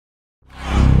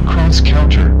Let's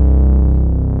counter.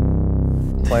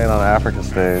 Playing on Africa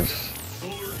stage.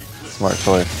 Smart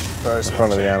choice. Very in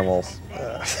front of the animals.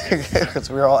 Because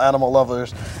we're all animal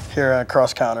lovers here at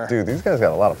Cross Counter. Dude, these guys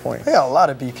got a lot of points. They got a lot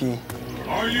of BP.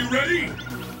 Are you ready?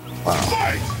 Wow.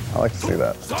 Fight! I like to see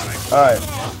that. All right.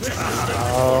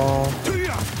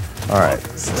 All right.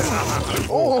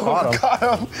 Oh,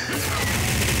 got him.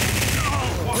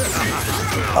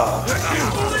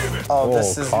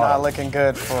 This is caught not him. looking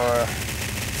good for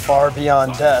Far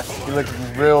Beyond Death. You're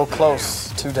looking real close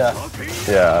to death,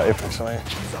 Yeah, actually.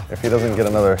 if he doesn't get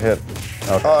another hit.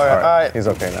 Okay, All right. He's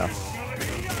okay now.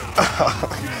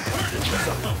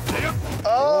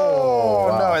 Oh,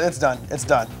 wow. no, it's done. It's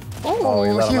done. Oh,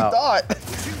 you let him you out.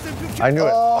 thought. I knew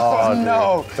it. Oh, dude.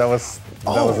 no. That was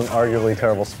an arguably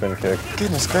terrible spin kick.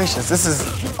 Goodness gracious, this is.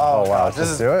 Oh, wow, God, this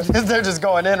just is. do it? They're just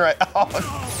going in right now.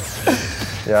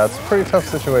 Yeah, it's a pretty tough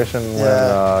situation when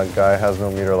Yeah. a guy has no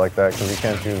meter like that because he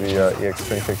can't do the EX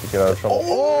spin kick to get out of trouble.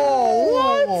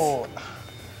 Oh, what?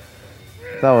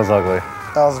 That was ugly.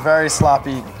 That was very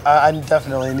sloppy. I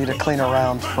definitely need a cleaner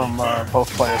round from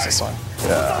both players this one.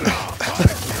 Yeah.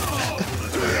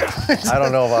 I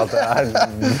don't know about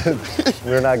that.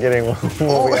 We're not getting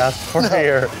what we asked for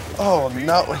here. Oh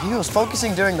no, he was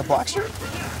focusing during the block string?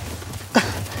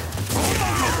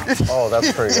 Oh,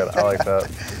 that's pretty good. I like that.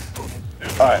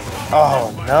 All right.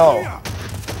 Oh no.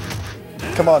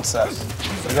 Come on, Seth.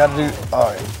 You gotta do. All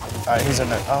right. All right. He's in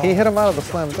there. Oh. He hit him out of the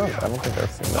slam dunk. I don't think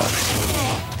I've seen that.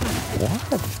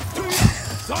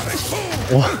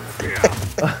 What?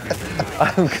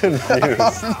 I'm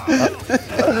confused.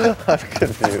 I'm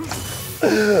confused.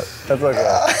 That's okay.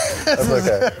 That's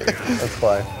okay. That's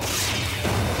fine.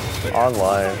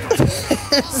 Online.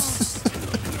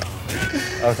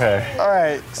 Okay. All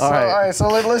right. So, all right. So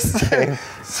let's.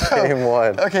 Game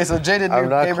one. Okay. So Jaden, I'm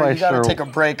not Gabriel, quite you gotta sure. take a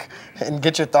break and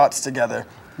get your thoughts together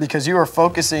because you were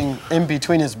focusing in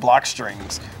between his block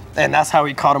strings, and that's how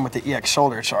he caught him with the EX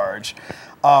shoulder charge.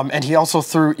 And he also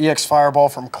threw EX fireball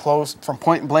from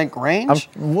point blank range.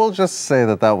 We'll just say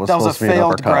that was That was a supposed to be an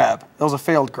failed uppercut. grab. That was a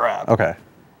failed grab. Okay.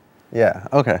 Yeah.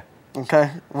 Okay.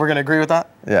 Okay. We're gonna agree with that.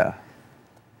 Yeah.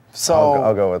 So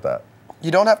I'll go with that.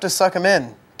 you don't have to suck him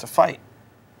in to fight.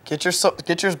 Get your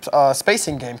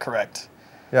spacing game correct.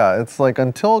 Yeah, it's like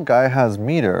until a guy has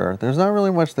meter, there's not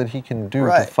really much that he can do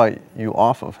Right. to fight you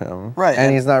off of him. Right, And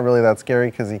and- he's not really that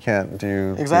scary because he can't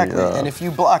do Exactly. the, And if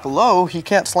you block low, he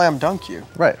can't slam dunk you.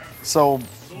 right. So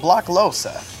block low,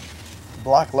 Seth.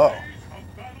 Block low.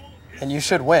 And you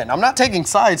should win. I'm not taking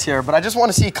sides here, but I just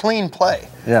want to see clean play.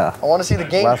 Yeah. I want to see the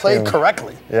game Last played game-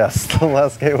 correctly. Yes, the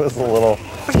last game was a little.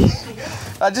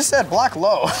 I just said block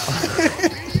low.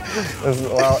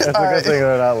 Well, it's a good thing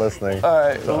they're not listening. All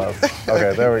right. to us.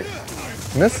 Okay, there we.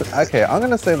 Okay, I'm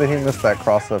gonna say that he missed that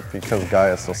cross up because Guy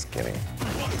is so skinny.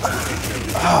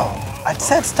 I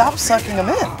said stop sucking him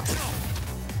in.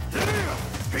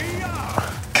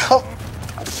 Come.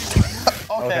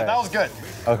 Okay, that was good.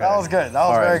 Okay. That was good. That was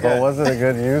All right, very good. but was it a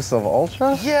good use of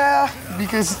Ultra? Yeah,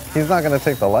 because He's not gonna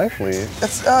take the life lead.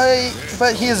 it's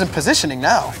but he is in positioning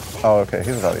now. Oh, okay,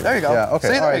 he's about to. There you go. Yeah, okay.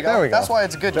 See, all there right, you go. there we go. That's why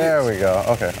it's a good There use. we go.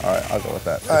 Okay, all right, I'll go with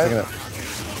that. All Is he right.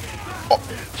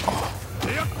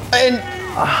 And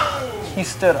he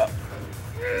stood up.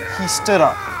 He stood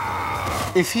up.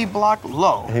 If he blocked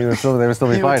low, They would still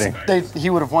be fighting.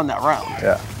 he would have won that round.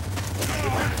 Yeah.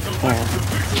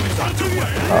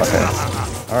 Okay.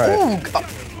 All right. Ooh, God.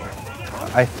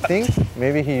 I think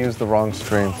maybe he used the wrong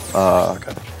strength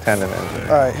tendon injury.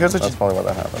 All right, here's what That's you. probably what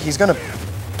that happened. He's gonna.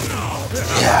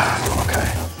 Yeah.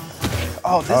 Okay.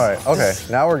 Oh, this. All right. Okay. This,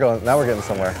 Now we're going. Now we're getting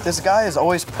somewhere. this guy is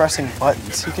always pressing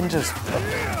buttons. He can just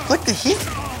look. He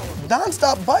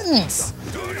non-stop buttons.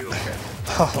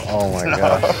 Oh my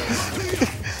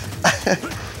gosh.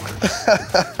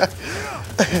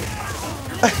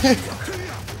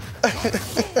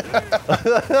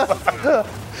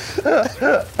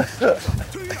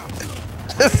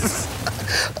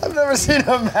 I've never seen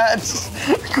a match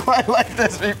quite like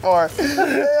this before.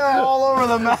 They are all over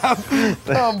the map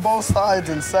on both sides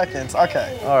in seconds.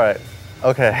 Okay. All right.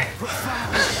 Okay.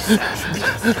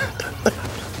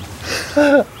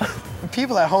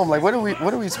 People at home, like, what are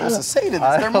we supposed to say to this?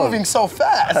 I They're don't- moving so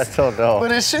fast. I don't know.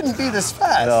 But it shouldn't be this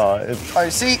fast. No, it's. All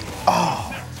right, see?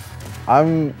 Oh,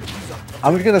 I'm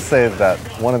gonna say that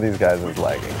one of these guys is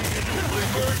lagging.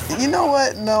 you know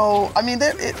what? No. I mean,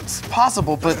 it's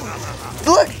possible, but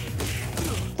look.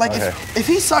 Like, Okay. if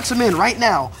he sucks him in right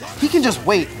now, he can just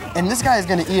wait, and this guy is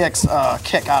going to EX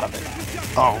kick out of it.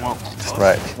 Oh, well.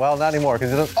 Right. Well, not anymore because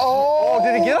he doesn't. Oh,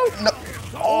 did he get him? No.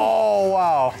 Oh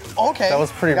wow. Okay. That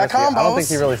was pretty Got risky. I don't think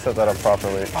combos. he really set that up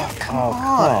properly. Oh, come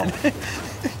on.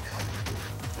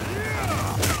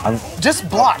 Just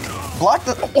block. Block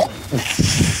the. Oh.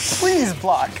 Please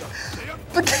block.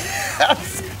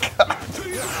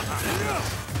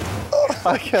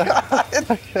 I can't.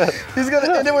 He's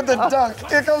gonna end it with the dunk.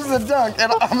 Here comes the dunk,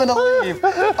 and I'm gonna leave.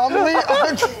 I'm leaving.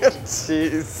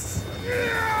 Jeez.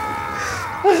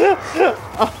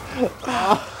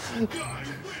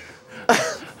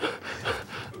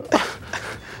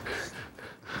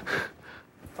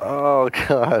 Oh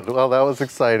God. Well, that was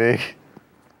exciting.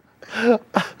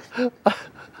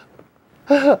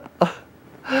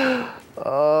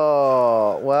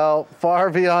 Oh, well, far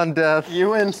beyond death.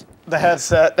 You win the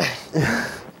headset.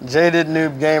 Jaded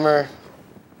noob gamer.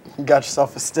 You got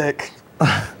yourself a stick.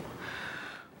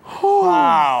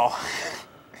 Wow.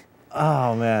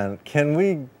 Oh man, can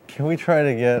we try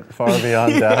to get Far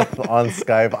Beyond Death on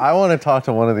Skype? I want to talk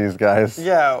to one of these guys.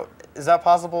 Yeah, is that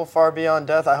possible? Far beyond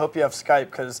death. I hope you have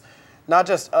Skype, because not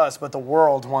just us, but the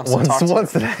world wants to talk to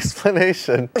Wants an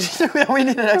explanation. We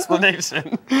need an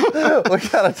explanation. We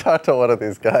gotta talk to one of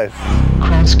these guys.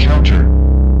 Cross counter.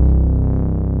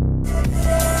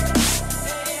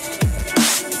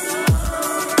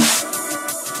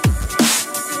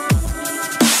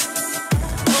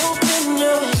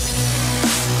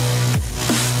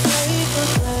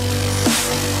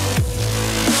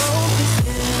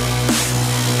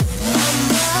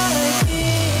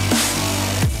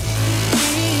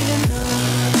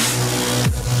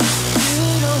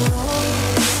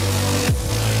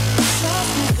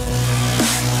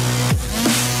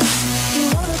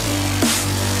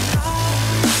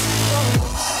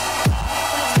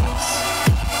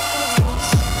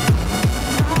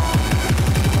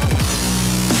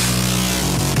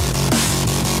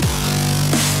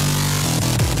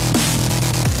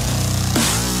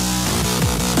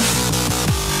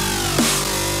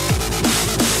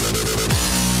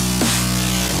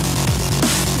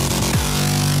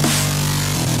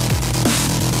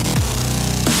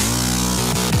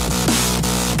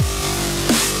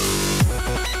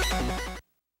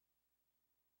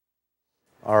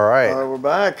 We're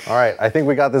back. All right, I think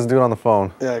we got this dude on the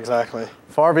phone. Yeah, exactly.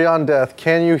 Far Beyond Death,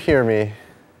 can you hear me?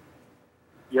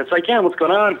 Yes, I can. What's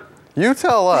going on? You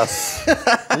tell us.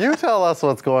 You tell us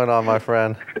what's going on, my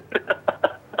friend.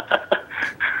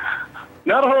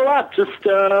 Not a whole lot. Just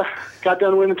got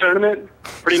done winning the tournament.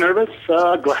 Pretty nervous.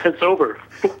 Glad it's over.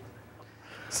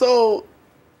 So,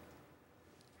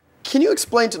 can you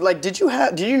explain to, like, did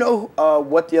you know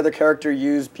what the other character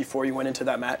used before you went into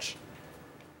that match?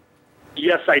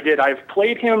 Yes, I did. I've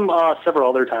played him several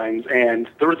other times, and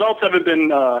the results haven't been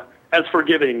as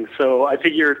forgiving. So I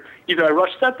figured either I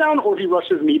rush that down or he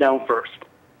rushes me down first.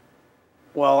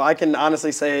 Well, I can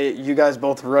honestly say you guys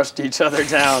both rushed each other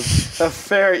down a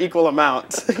fair equal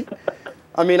amount.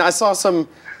 I mean, I saw some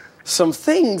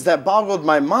things that boggled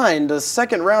my mind. The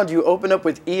second round, you opened up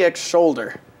with EX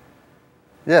shoulder.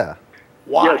 Yeah.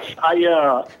 Why?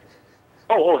 Yes,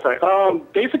 sorry.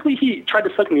 Basically, he tried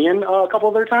to suck me in a couple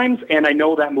other times, and I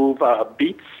know that move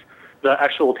beats the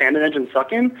actual tandem engine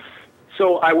suck-in.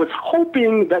 So I was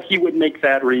hoping that he would make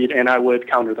that read, and I would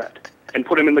counter that and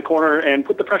put him in the corner and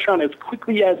put the pressure on as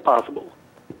quickly as possible.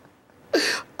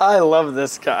 I love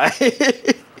this guy.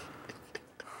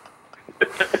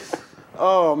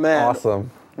 Oh, man.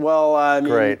 Awesome. Well, I mean,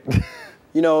 Great.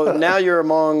 You know, now you're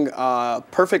among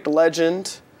Perfect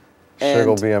Legend and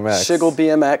Shiggle BMX. Shiggle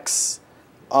BMX.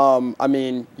 I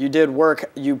mean, you did work.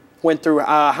 You went through,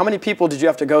 how many people did you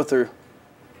have to go through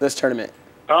this tournament?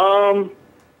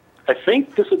 I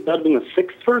think this would have been the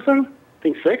sixth person. I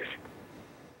think 6.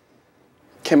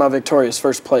 Came out victorious,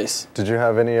 first place. Did you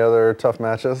have any other tough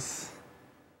matches?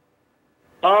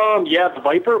 Yeah, the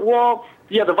Viper. Well,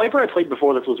 yeah, the Viper I played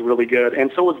before this was really good,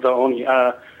 and so was the Oni.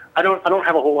 I don't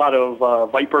have a whole lot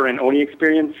of Viper and Oni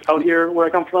experience out here where I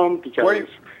come from because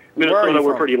Minnesota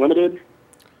we're pretty limited.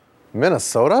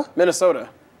 Minnesota? Minnesota.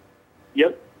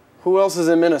 Yep. Who else is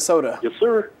in Minnesota? Yes,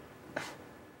 sir.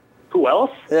 Who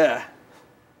else? Yeah.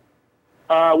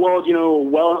 Well, you know,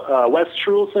 Wes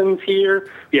Trulson's here.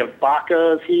 We have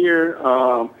Baca's here.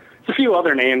 There's a few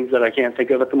other names that I can't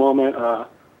think of at the moment.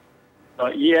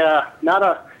 Yeah, not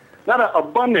an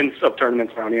abundance of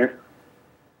tournaments around here.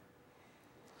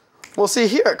 Well, see,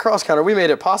 here at Cross Counter, we made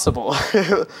it possible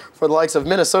for the likes of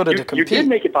Minnesota to compete. You did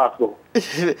make it possible.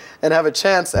 And have a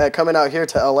chance at coming out here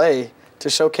to LA to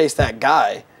showcase that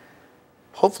guy.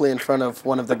 Hopefully in front of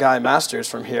one of the Guy Masters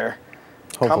from here.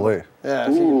 Hopefully.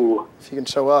 Yeah, if you can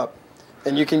show up.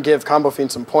 And you can give Combo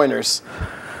Fiend some pointers.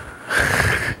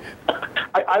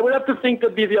 I would have to think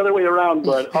that'd be the other way around,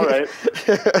 but all right.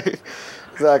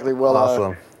 Exactly. Well,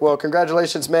 awesome. Well,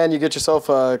 congratulations, man. You get yourself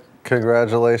a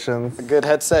Congratulations. good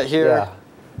headset here. Yeah.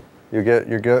 You'll get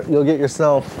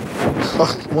yourself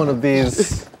one of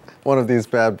these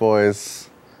bad boys.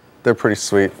 They're pretty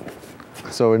sweet.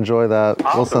 So enjoy that.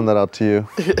 Awesome. We'll send that out to you.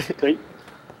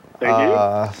 Thank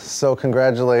you. So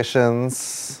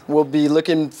congratulations. We'll be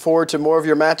looking forward to more of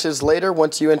your matches later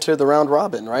once you enter the round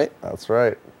robin, right? That's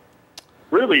right.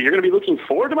 Really? You're going to be looking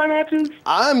forward to my matches?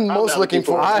 I'm most looking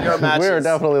forward to your matches. We're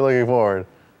definitely looking forward.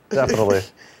 Definitely.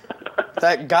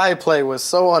 That guy play was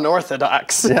so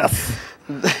unorthodox. Yes.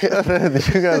 You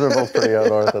guys are both pretty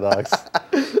unorthodox.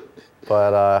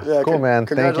 But Yeah, cool, man.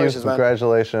 Thank you. congratulations, man.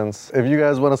 Congratulations. If you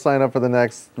guys want to sign up for the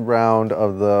next round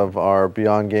of our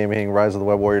Beyond Gaming Rise of the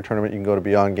Web Warrior tournament, you can go to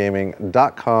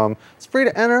beyondgaming.com. It's free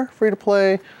to enter, free to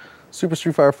play. Super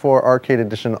Street Fighter 4 Arcade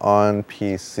Edition on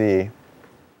PC.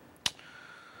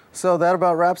 So that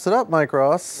about wraps it up, Mike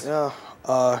Ross.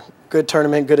 Yeah, good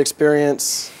tournament, good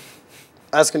experience.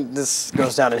 This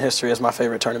goes down in history as my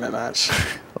favorite tournament match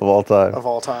Of all time. of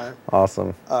all time.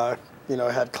 Awesome. You know,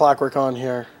 I had Clockwork on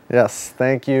here. Yes,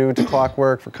 thank you to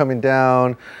Clockwork for coming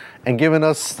down and giving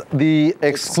us the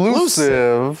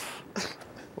exclusive,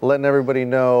 letting everybody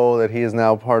know that he is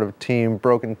now part of Team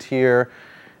Broken Tier.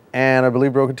 And I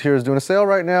believe Broken Tier is doing a sale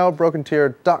right now,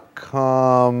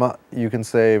 brokentier.com. You can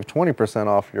save 20%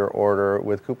 off your order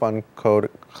with coupon code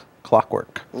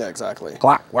Clockwork. Yeah, exactly.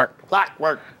 Clockwork.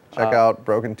 Clockwork. Check out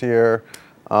Broken Tier.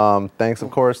 Thanks,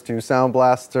 of course, to Sound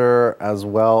Blaster as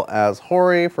well as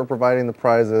Hori for providing the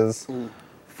prizes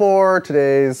for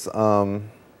today's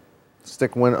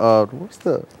stick win. What's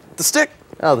the stick?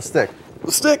 Oh, the stick.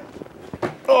 The stick.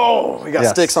 Oh, we got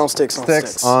Yes. sticks on sticks on sticks.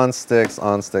 Sticks on sticks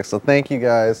on sticks. So thank you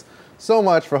guys so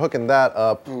much for hooking that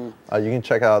up. You can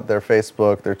check out their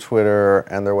Facebook, their Twitter,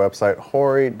 and their website,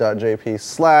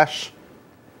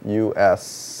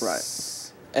 hori.jp/US. Right.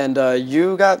 And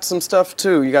you got some stuff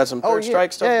too. You got some Third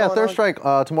Strike stuff Yeah, going Third on?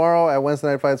 Strike. Tomorrow at Wednesday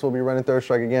Night Fights, we'll be running Third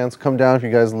Strike again. So come down if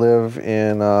you guys live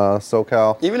in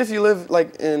SoCal. Even if you live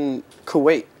like in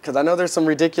Kuwait, because I know there's some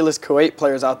ridiculous Kuwait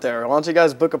players out there. Why don't you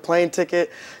guys book a plane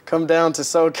ticket, come down to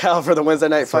SoCal for the Wednesday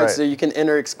Night Fights right. so you can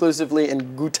enter exclusively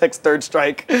in Gutek's Third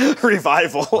Strike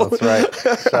revival. That's right.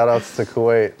 Shout outs to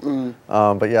Kuwait.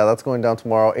 But yeah, that's going down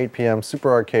tomorrow, 8 p.m. Super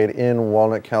Arcade in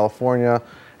Walnut, California.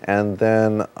 And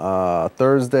then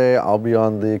Thursday, I'll be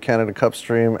on the Canada Cup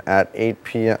stream at 8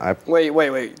 p.m.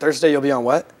 Wait. Thursday you'll be on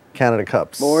what? Canada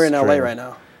Cups. Well, we're in LA stream. right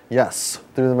now. Yes.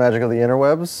 Through the magic of the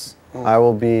interwebs, I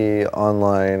will be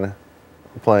online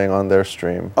playing on their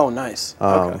stream. Oh, nice.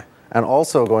 Okay. And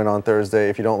also going on Thursday,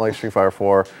 if you don't like Street Fighter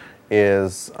 4,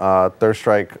 is Third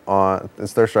Strike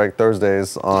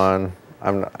Thursdays on.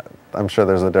 I'm sure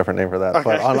there's a different name for that, Okay.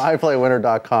 but on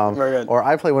iPlayWinner.com Very good. or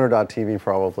iPlayWinner.tv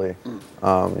probably.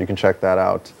 You can check that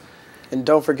out. And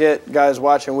don't forget, guys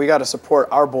watching, we got to support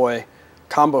our boy,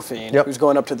 Combo Fiend, Yep. who's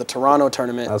going up to the Toronto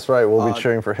tournament. That's right. We'll be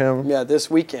cheering for him. Yeah,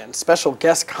 this weekend. Special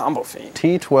guest Combo Fiend.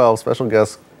 T12 special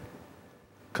guest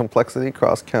complexity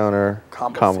cross counter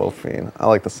Combo fiend. I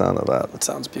like the sound of that. That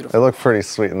sounds It beautiful. looked pretty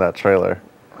sweet in that trailer.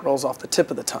 Rolls off the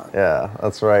tip of the tongue. Yeah,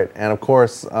 that's right. And of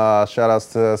course, shout outs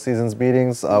to Seasons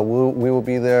Beatings. We will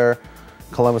be there,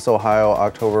 Columbus, Ohio,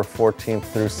 October 14th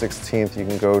through 16th. You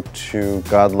can go to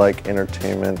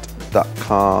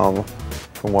godlikeentertainment.com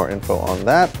for more info on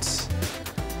that.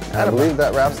 And I believe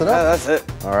that wraps it Yeah, up. that's it.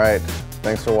 All right.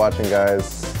 Thanks for watching,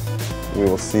 guys. We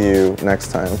will see you next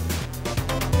time.